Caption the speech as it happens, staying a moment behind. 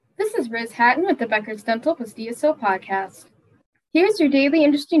Riz Hatton with the Becker's Dental plus DSO podcast. Here's your daily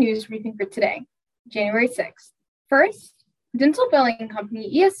industry news briefing for today, January 6th. First, dental billing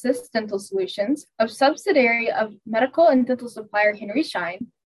company eAssist Dental Solutions, a subsidiary of medical and dental supplier Henry Schein,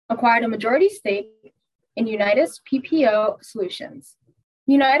 acquired a majority stake in Unitas PPO Solutions.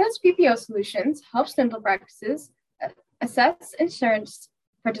 Unitas PPO Solutions helps dental practices assess insurance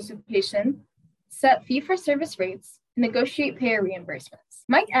participation, set fee-for-service rates, and negotiate payer reimbursements.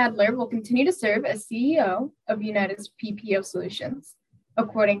 Mike Adler will continue to serve as CEO of Unitas PPO Solutions,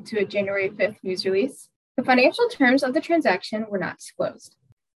 according to a January 5th news release. The financial terms of the transaction were not disclosed.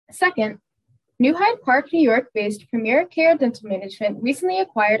 Second, New Hyde Park, New York-based Premier Care Dental Management recently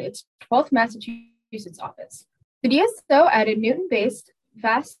acquired its 12th Massachusetts office. The DSO added Newton-based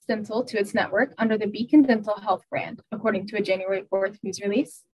Vast Dental to its network under the Beacon Dental Health brand, according to a January 4th news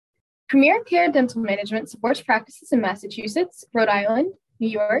release. Premier Care Dental Management supports practices in Massachusetts, Rhode Island, New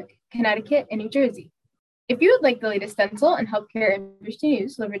York, Connecticut, and New Jersey. If you would like the latest dental and healthcare industry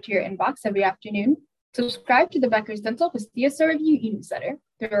news delivered to your inbox every afternoon, subscribe to the Becker's Dental plus DSO Review e-newsletter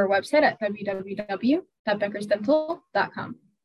through our website at www.beckersdental.com.